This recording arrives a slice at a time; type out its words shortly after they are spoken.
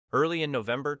Early in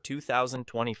November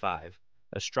 2025,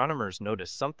 astronomers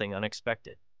noticed something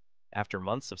unexpected. After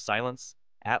months of silence,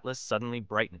 Atlas suddenly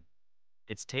brightened.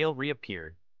 Its tail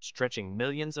reappeared, stretching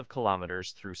millions of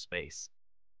kilometers through space.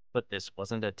 But this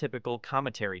wasn't a typical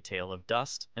cometary tail of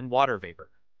dust and water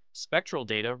vapor. Spectral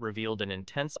data revealed an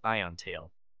intense ion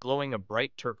tail, glowing a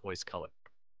bright turquoise color.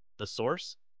 The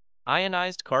source?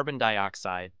 Ionized carbon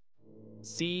dioxide,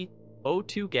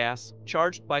 CO2 gas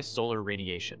charged by solar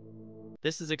radiation.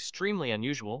 This is extremely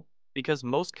unusual because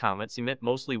most comets emit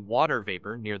mostly water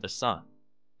vapor near the sun.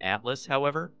 Atlas,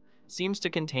 however, seems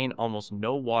to contain almost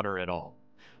no water at all.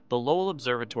 The Lowell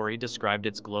Observatory described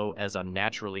its glow as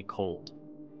unnaturally cold.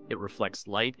 It reflects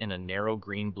light in a narrow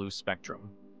green-blue spectrum,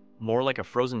 more like a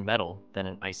frozen metal than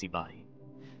an icy body.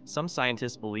 Some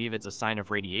scientists believe it's a sign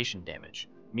of radiation damage,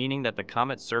 meaning that the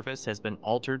comet's surface has been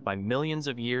altered by millions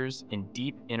of years in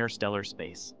deep interstellar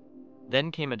space.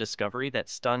 Then came a discovery that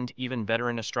stunned even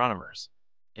veteran astronomers.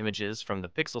 Images from the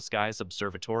Pixel Skies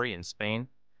Observatory in Spain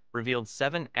revealed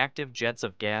 7 active jets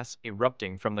of gas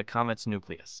erupting from the comet's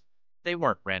nucleus. They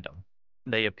weren't random.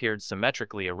 They appeared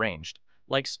symmetrically arranged,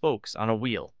 like spokes on a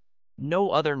wheel.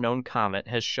 No other known comet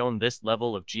has shown this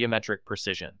level of geometric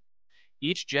precision.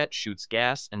 Each jet shoots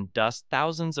gas and dust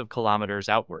thousands of kilometers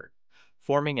outward,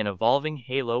 forming an evolving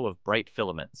halo of bright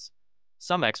filaments.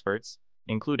 Some experts,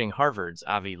 including Harvard's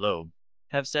Avi Loeb,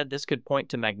 have said this could point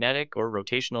to magnetic or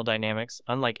rotational dynamics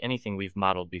unlike anything we've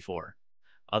modeled before.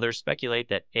 Others speculate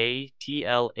that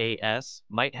ATLAS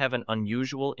might have an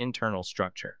unusual internal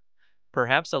structure,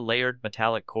 perhaps a layered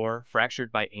metallic core fractured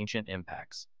by ancient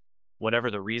impacts. Whatever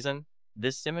the reason,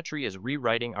 this symmetry is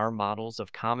rewriting our models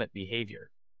of comet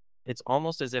behavior. It's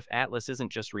almost as if Atlas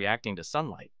isn't just reacting to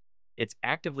sunlight, it's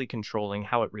actively controlling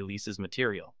how it releases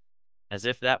material. As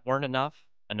if that weren't enough,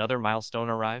 another milestone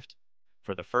arrived.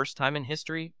 For the first time in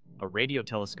history, a radio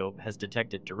telescope has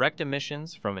detected direct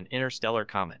emissions from an interstellar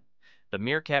comet. The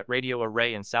Meerkat radio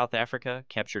array in South Africa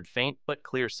captured faint but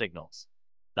clear signals.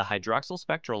 The hydroxyl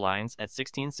spectral lines at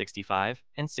 1665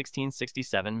 and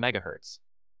 1667 MHz.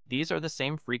 These are the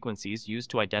same frequencies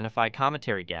used to identify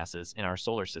cometary gases in our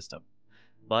solar system.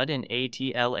 But in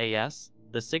ATLAS,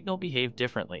 the signal behaved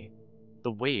differently.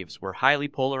 The waves were highly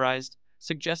polarized,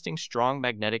 suggesting strong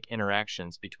magnetic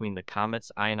interactions between the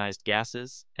comet's ionized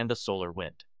gases and the solar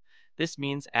wind. This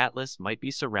means Atlas might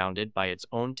be surrounded by its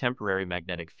own temporary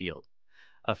magnetic field,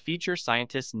 a feature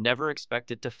scientists never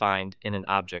expected to find in an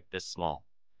object this small.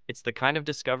 It's the kind of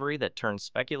discovery that turns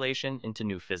speculation into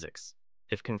new physics.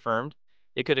 If confirmed,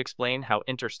 it could explain how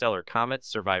interstellar comets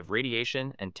survive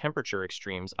radiation and temperature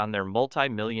extremes on their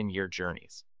multi-million-year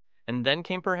journeys. And then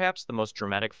came perhaps the most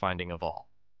dramatic finding of all.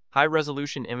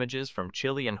 High-resolution images from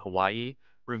Chile and Hawaii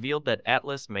revealed that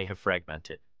Atlas may have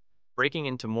fragmented, breaking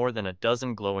into more than a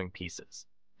dozen glowing pieces.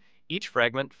 Each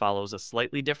fragment follows a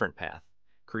slightly different path,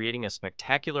 creating a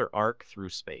spectacular arc through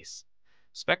space.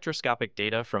 Spectroscopic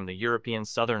data from the European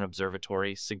Southern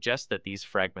Observatory suggest that these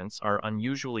fragments are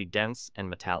unusually dense and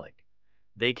metallic.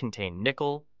 They contain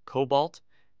nickel, cobalt,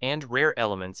 and rare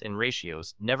elements in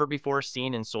ratios never before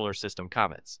seen in solar system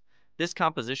comets. This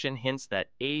composition hints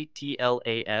that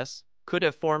ATLAS could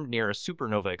have formed near a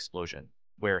supernova explosion,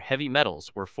 where heavy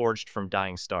metals were forged from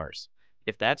dying stars.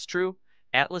 If that's true,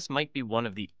 Atlas might be one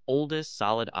of the oldest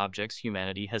solid objects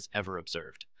humanity has ever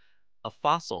observed. A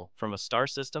fossil from a star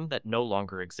system that no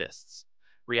longer exists.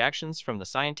 Reactions from the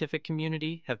scientific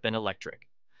community have been electric.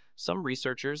 Some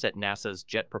researchers at NASA's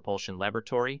Jet Propulsion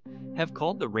Laboratory have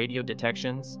called the radio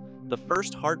detections the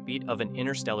first heartbeat of an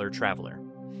interstellar traveler.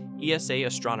 ESA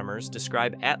astronomers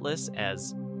describe Atlas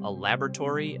as a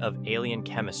laboratory of alien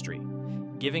chemistry,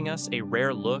 giving us a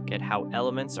rare look at how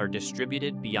elements are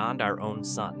distributed beyond our own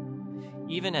sun.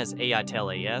 Even as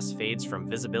ATLAS fades from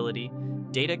visibility,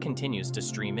 data continues to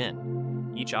stream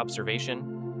in. Each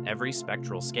observation, every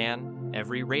spectral scan,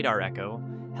 every radar echo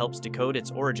helps decode its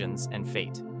origins and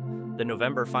fate. The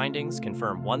November findings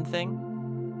confirm one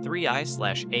thing: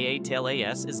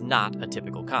 3I/ATLAS is not a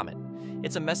typical comet.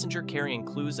 It's a messenger carrying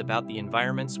clues about the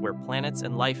environments where planets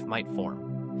and life might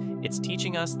form. It's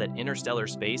teaching us that interstellar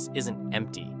space isn't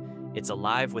empty. It's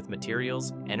alive with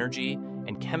materials, energy,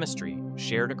 and chemistry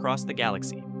shared across the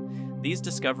galaxy. These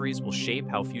discoveries will shape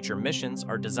how future missions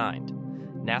are designed.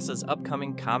 NASA's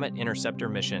upcoming Comet Interceptor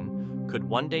mission could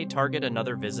one day target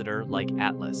another visitor like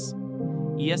Atlas.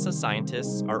 ESA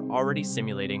scientists are already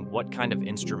simulating what kind of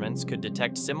instruments could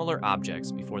detect similar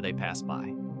objects before they pass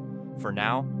by. For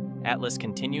now, Atlas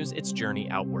continues its journey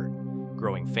outward,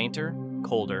 growing fainter,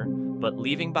 colder, but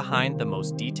leaving behind the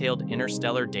most detailed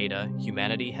interstellar data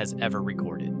humanity has ever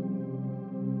recorded.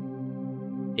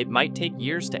 It might take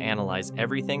years to analyze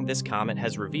everything this comet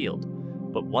has revealed,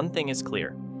 But one thing is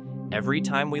clear. Every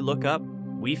time we look up,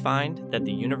 we find that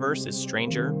the universe is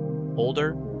stranger,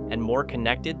 older, and more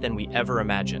connected than we ever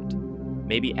imagined.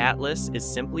 Maybe Atlas is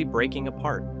simply breaking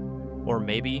apart. Or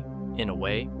maybe, in a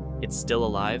way, it's still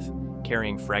alive,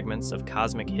 carrying fragments of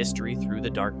cosmic history through the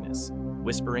darkness,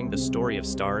 whispering the story of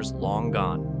stars long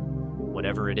gone.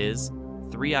 Whatever it is,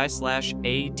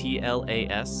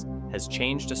 3I/ATLAS has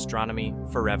changed astronomy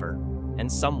forever,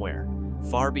 and somewhere,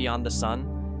 far beyond the sun,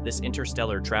 this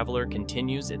interstellar traveler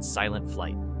continues its silent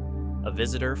flight, a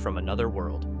visitor from another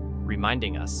world,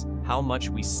 reminding us how much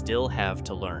we still have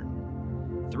to learn.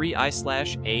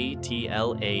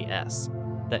 3I/ATLAS,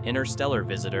 the interstellar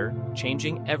visitor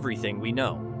changing everything we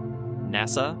know.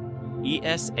 NASA,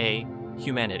 ESA,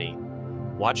 humanity,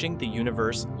 watching the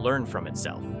universe learn from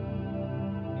itself.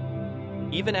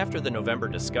 Even after the November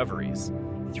discoveries,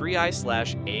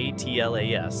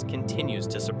 3I/ATLAS continues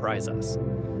to surprise us.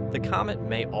 The comet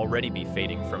may already be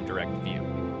fading from direct view,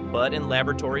 but in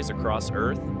laboratories across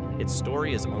Earth, its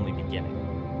story is only beginning.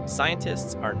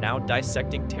 Scientists are now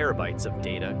dissecting terabytes of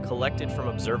data collected from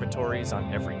observatories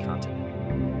on every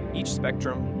continent. Each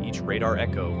spectrum, each radar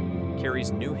echo,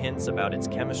 carries new hints about its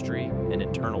chemistry and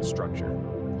internal structure.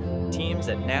 Teams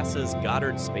at NASA's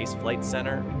Goddard Space Flight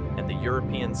Center and the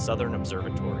European Southern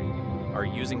Observatory are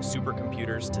using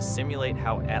supercomputers to simulate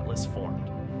how Atlas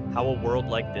formed, how a world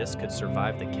like this could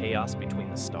survive the chaos between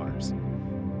the stars.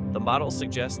 The model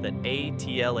suggests that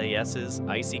ATLAS's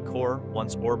icy core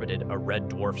once orbited a red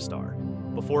dwarf star,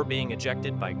 before being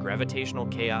ejected by gravitational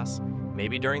chaos,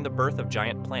 maybe during the birth of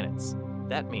giant planets.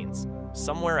 That means,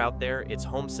 somewhere out there, its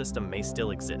home system may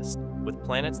still exist, with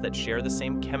planets that share the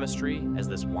same chemistry as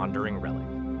this wandering relic.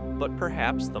 But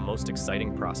perhaps the most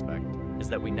exciting prospect is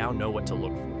that we now know what to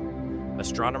look for.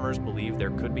 Astronomers believe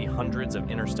there could be hundreds of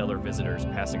interstellar visitors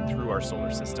passing through our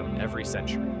solar system every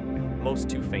century, most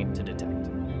too faint to detect.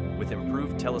 With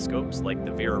improved telescopes like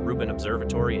the Vera Rubin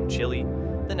Observatory in Chile,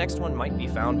 the next one might be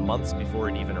found months before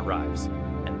it even arrives,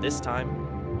 and this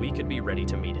time, we could be ready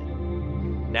to meet it.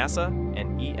 NASA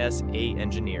and ESA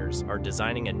engineers are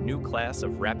designing a new class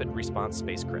of rapid response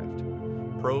spacecraft,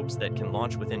 probes that can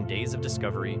launch within days of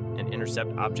discovery and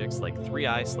intercept objects like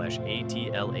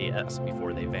 3I/ATLAS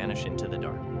before they vanish into the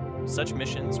dark. Such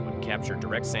missions would capture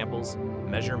direct samples,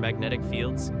 measure magnetic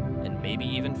fields, and maybe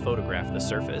even photograph the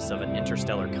surface of an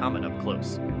interstellar comet up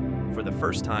close. For the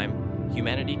first time,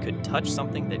 humanity could touch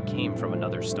something that came from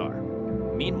another star.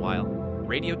 Meanwhile,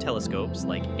 radio telescopes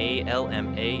like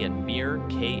ALMA and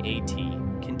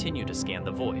MIR-KAT continue to scan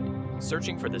the void,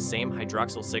 searching for the same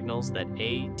hydroxyl signals that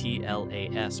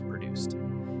ATLAS produced.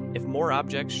 If more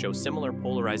objects show similar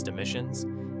polarized emissions,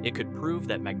 it could prove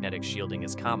that magnetic shielding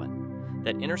is common,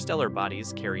 that interstellar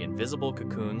bodies carry invisible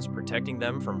cocoons protecting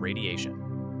them from radiation.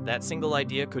 That single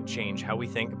idea could change how we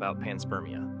think about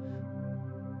panspermia.